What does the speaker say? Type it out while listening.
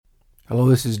Hello,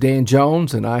 this is Dan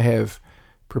Jones, and I have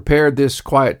prepared this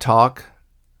quiet talk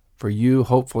for you,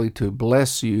 hopefully to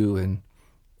bless you and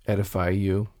edify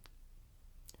you.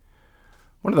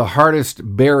 One of the hardest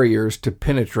barriers to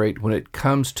penetrate when it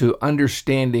comes to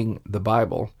understanding the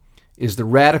Bible is the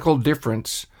radical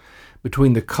difference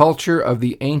between the culture of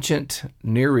the ancient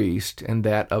Near East and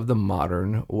that of the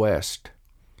modern West.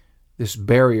 This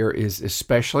barrier is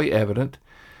especially evident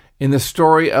in the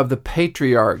story of the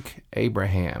patriarch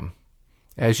Abraham.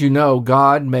 As you know,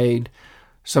 God made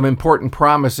some important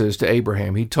promises to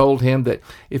Abraham. He told him that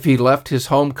if he left his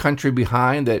home country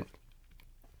behind, that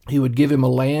he would give him a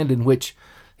land in which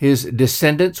his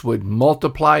descendants would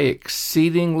multiply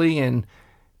exceedingly and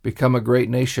become a great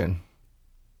nation.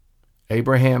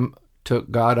 Abraham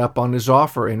took God up on his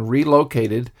offer and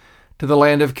relocated to the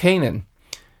land of Canaan.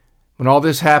 When all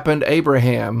this happened,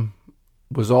 Abraham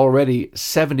was already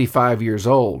 75 years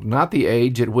old, not the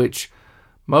age at which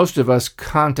most of us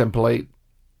contemplate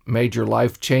major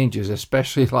life changes,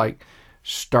 especially like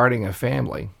starting a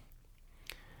family.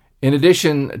 In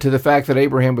addition to the fact that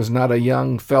Abraham was not a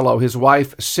young fellow, his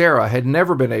wife Sarah had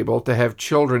never been able to have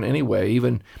children anyway,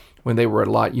 even when they were a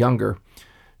lot younger.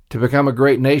 To become a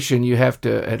great nation, you have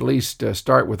to at least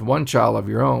start with one child of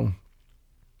your own.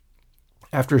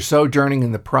 After sojourning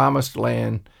in the promised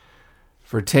land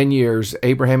for 10 years,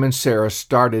 Abraham and Sarah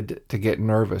started to get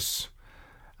nervous.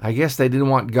 I guess they didn't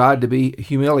want God to be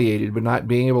humiliated by not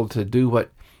being able to do what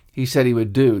he said he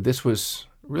would do. This was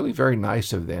really very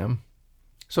nice of them.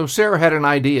 So Sarah had an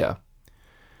idea.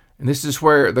 And this is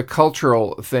where the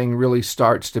cultural thing really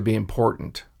starts to be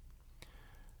important.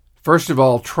 First of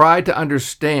all, try to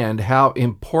understand how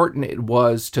important it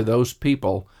was to those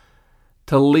people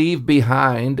to leave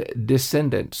behind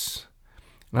descendants.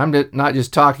 And I'm not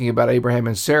just talking about Abraham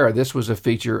and Sarah. This was a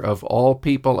feature of all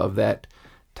people of that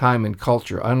time and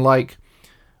culture. Unlike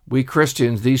we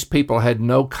Christians, these people had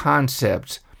no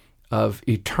concept of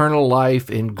eternal life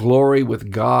in glory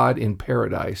with God in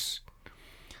paradise.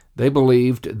 They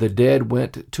believed the dead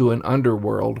went to an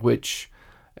underworld, which,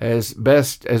 as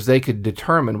best as they could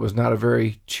determine, was not a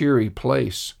very cheery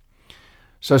place.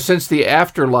 So since the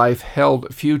afterlife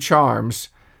held few charms,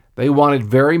 they wanted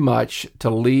very much to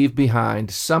leave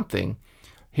behind something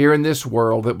here in this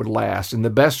world that would last. And the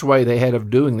best way they had of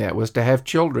doing that was to have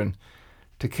children,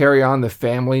 to carry on the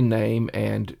family name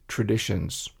and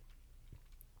traditions.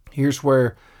 Here's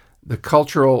where the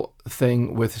cultural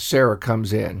thing with Sarah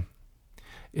comes in.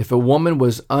 If a woman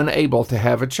was unable to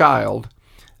have a child,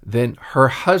 then her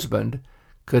husband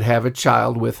could have a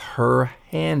child with her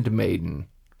handmaiden.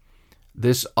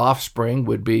 This offspring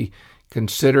would be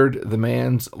considered the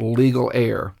man's legal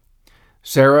heir.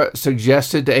 Sarah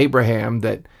suggested to Abraham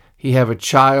that he have a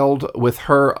child with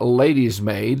her lady's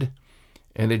maid,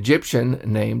 an Egyptian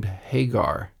named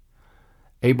Hagar.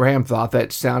 Abraham thought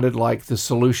that sounded like the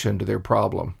solution to their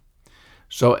problem.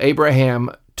 So Abraham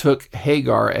took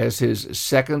Hagar as his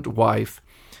second wife,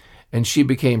 and she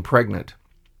became pregnant.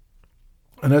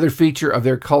 Another feature of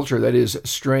their culture that is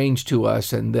strange to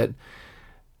us and that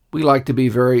we like to be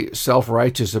very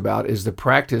self-righteous about is the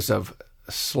practice of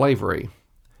slavery.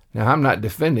 Now, I'm not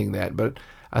defending that, but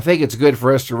I think it's good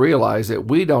for us to realize that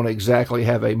we don't exactly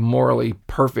have a morally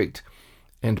perfect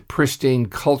and pristine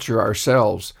culture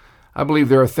ourselves. I believe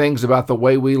there are things about the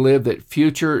way we live that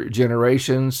future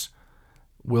generations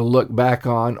will look back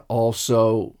on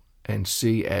also and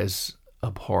see as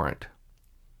abhorrent.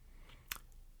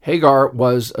 Hagar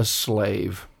was a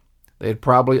slave. They had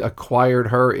probably acquired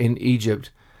her in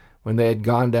Egypt when they had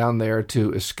gone down there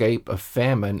to escape a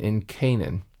famine in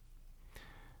Canaan.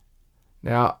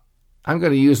 Now, I'm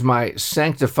going to use my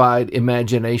sanctified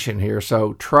imagination here,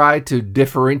 so try to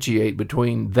differentiate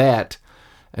between that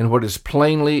and what is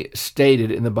plainly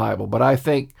stated in the Bible. But I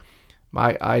think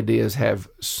my ideas have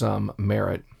some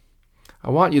merit. I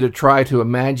want you to try to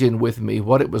imagine with me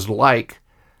what it was like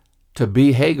to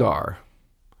be Hagar.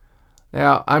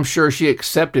 Now, I'm sure she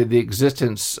accepted the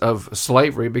existence of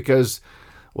slavery because,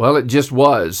 well, it just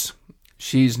was.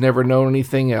 She's never known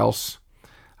anything else.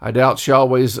 I doubt she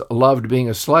always loved being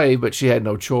a slave, but she had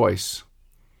no choice.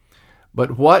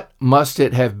 But what must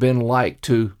it have been like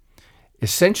to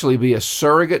essentially be a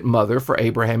surrogate mother for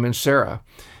Abraham and Sarah?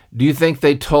 Do you think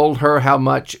they told her how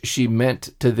much she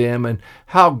meant to them and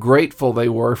how grateful they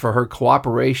were for her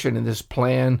cooperation in this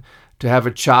plan to have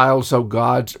a child so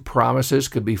God's promises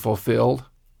could be fulfilled?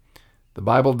 The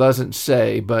Bible doesn't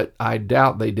say, but I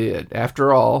doubt they did.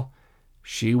 After all,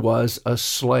 she was a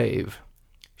slave.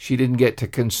 She didn't get to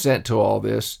consent to all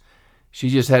this. She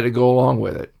just had to go along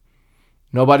with it.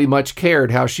 Nobody much cared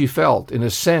how she felt. In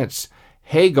a sense,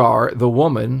 Hagar, the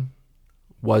woman,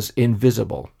 was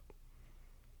invisible.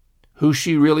 Who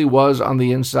she really was on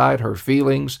the inside, her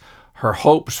feelings, her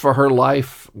hopes for her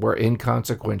life were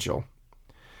inconsequential.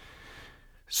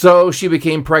 So she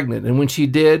became pregnant, and when she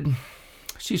did,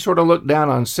 she sort of looked down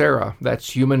on Sarah.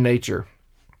 That's human nature.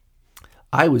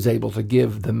 I was able to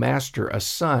give the master a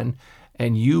son,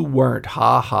 and you weren't,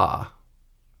 ha ha.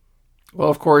 Well,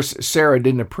 of course, Sarah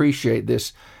didn't appreciate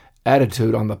this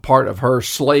attitude on the part of her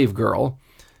slave girl,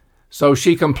 so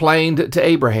she complained to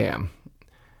Abraham.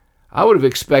 I would have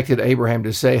expected Abraham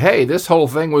to say, hey, this whole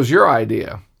thing was your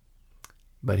idea.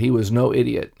 But he was no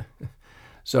idiot.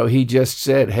 So he just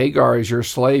said, Hagar is your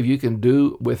slave. You can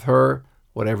do with her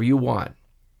whatever you want.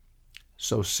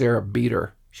 So Sarah beat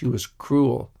her. She was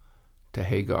cruel to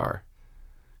Hagar.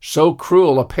 So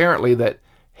cruel, apparently, that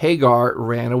Hagar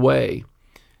ran away.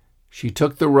 She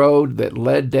took the road that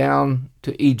led down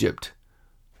to Egypt,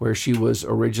 where she was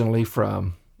originally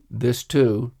from. This,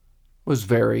 too, was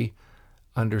very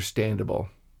understandable.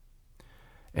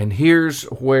 And here's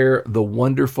where the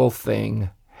wonderful thing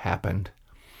happened.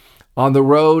 On the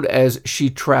road as she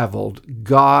traveled,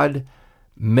 God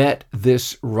met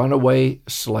this runaway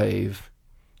slave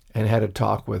and had a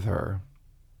talk with her.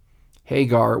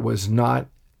 Hagar was not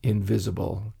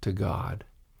invisible to God.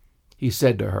 He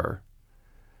said to her,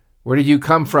 Where did you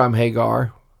come from,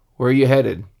 Hagar? Where are you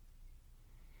headed?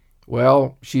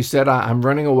 Well, she said, I'm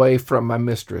running away from my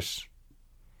mistress.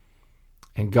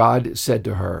 And God said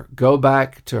to her, Go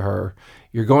back to her.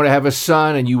 You're going to have a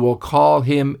son, and you will call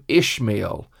him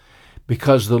Ishmael,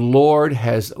 because the Lord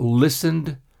has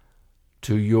listened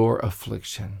to your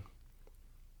affliction.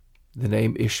 The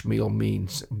name Ishmael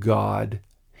means God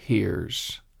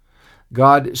hears.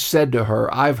 God said to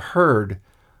her, I've heard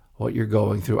what you're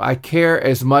going through. I care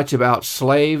as much about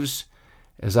slaves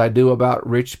as I do about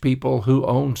rich people who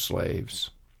own slaves.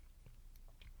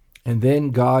 And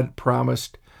then God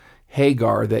promised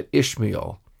Hagar that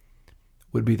Ishmael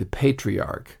would be the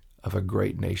patriarch of a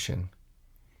great nation.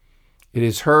 It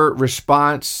is her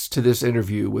response to this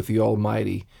interview with the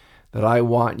Almighty that I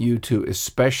want you to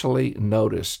especially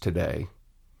notice today.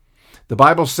 The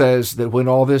Bible says that when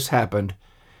all this happened,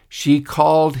 she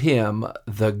called him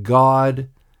the God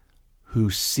who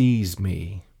sees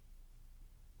me.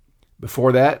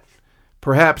 Before that,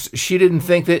 perhaps she didn't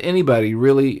think that anybody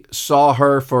really saw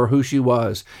her for who she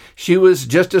was. She was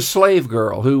just a slave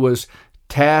girl who was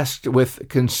tasked with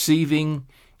conceiving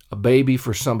a baby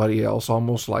for somebody else,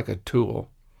 almost like a tool.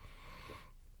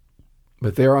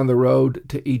 But there on the road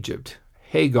to Egypt,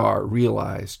 Hagar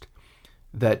realized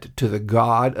that to the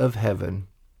God of heaven,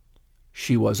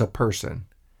 she was a person.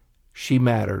 She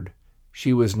mattered.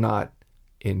 She was not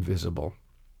invisible.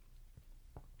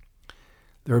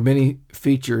 There are many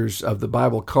features of the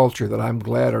Bible culture that I'm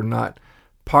glad are not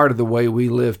part of the way we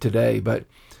live today, but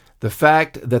the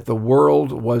fact that the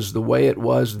world was the way it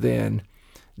was then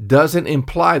doesn't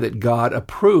imply that God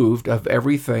approved of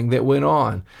everything that went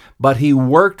on, but he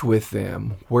worked with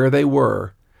them where they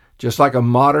were, just like a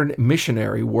modern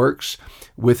missionary works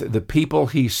with the people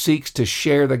he seeks to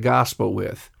share the gospel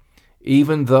with,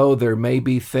 even though there may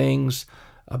be things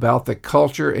about the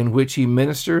culture in which he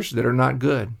ministers that are not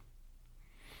good.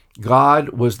 God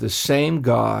was the same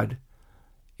God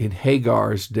in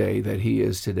Hagar's day that he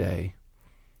is today.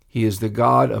 He is the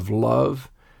God of love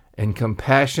and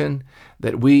compassion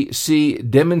that we see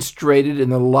demonstrated in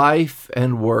the life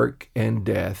and work and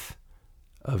death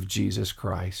of Jesus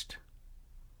Christ.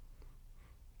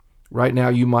 Right now,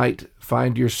 you might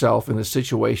find yourself in a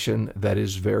situation that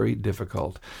is very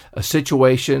difficult, a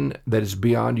situation that is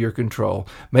beyond your control.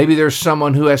 Maybe there's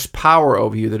someone who has power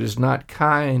over you that is not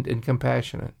kind and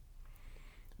compassionate.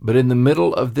 But in the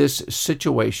middle of this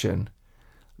situation,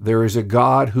 there is a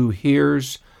God who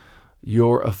hears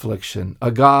your affliction,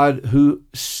 a God who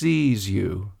sees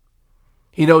you.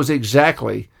 He knows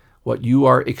exactly what you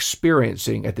are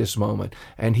experiencing at this moment,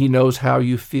 and he knows how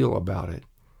you feel about it.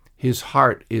 His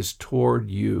heart is toward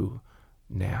you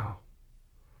now.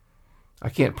 I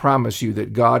can't promise you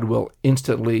that God will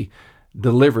instantly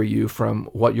deliver you from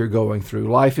what you're going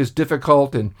through. Life is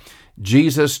difficult, and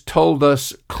Jesus told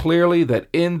us clearly that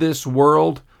in this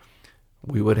world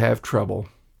we would have trouble.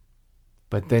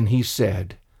 But then he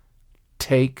said,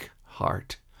 "Take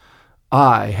heart.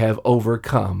 I have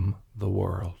overcome the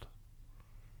world."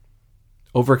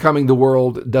 Overcoming the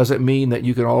world doesn't mean that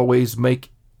you can always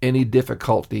make any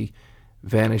difficulty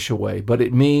vanish away, but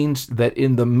it means that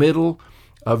in the middle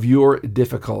of your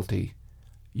difficulty,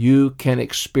 you can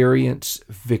experience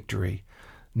victory,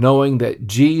 knowing that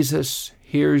Jesus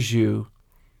hears you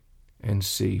and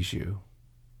sees you.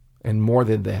 And more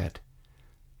than that,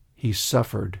 he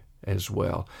suffered as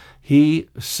well. He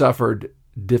suffered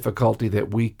difficulty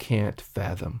that we can't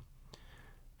fathom.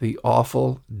 the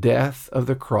awful death of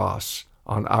the cross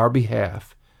on our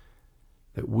behalf,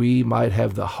 that we might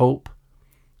have the hope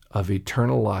of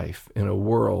eternal life in a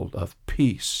world of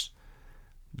peace,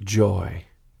 joy,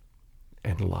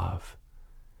 and love.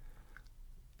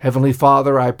 Heavenly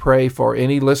Father, I pray for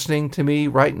any listening to me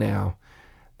right now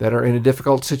that are in a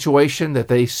difficult situation that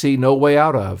they see no way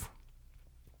out of.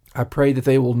 I pray that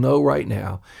they will know right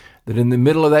now that in the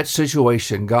middle of that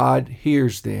situation, God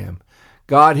hears them.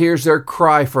 God hears their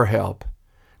cry for help.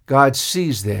 God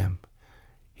sees them.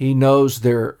 He knows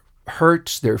their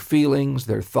hurts, their feelings,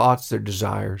 their thoughts, their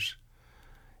desires.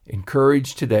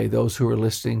 Encourage today those who are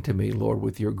listening to me, Lord,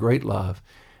 with your great love,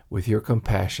 with your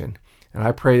compassion. And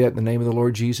I pray that in the name of the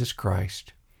Lord Jesus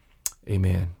Christ.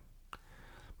 Amen.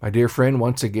 My dear friend,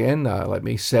 once again, let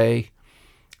me say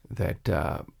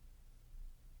that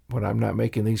when I'm not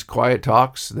making these quiet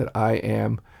talks, that I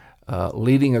am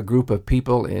leading a group of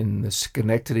people in the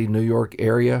Schenectady, New York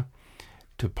area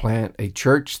to plant a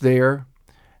church there.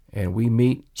 And we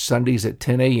meet Sundays at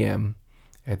 10 a.m.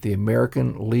 at the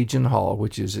American Legion Hall,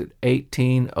 which is at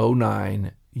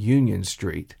 1809 Union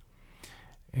Street.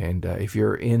 And if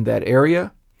you're in that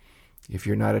area, if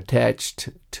you're not attached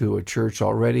to a church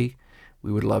already,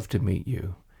 we would love to meet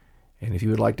you. And if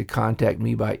you would like to contact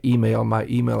me by email, my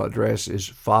email address is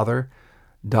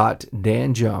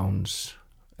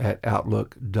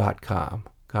father.danjones@outlook.com.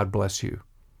 God bless you.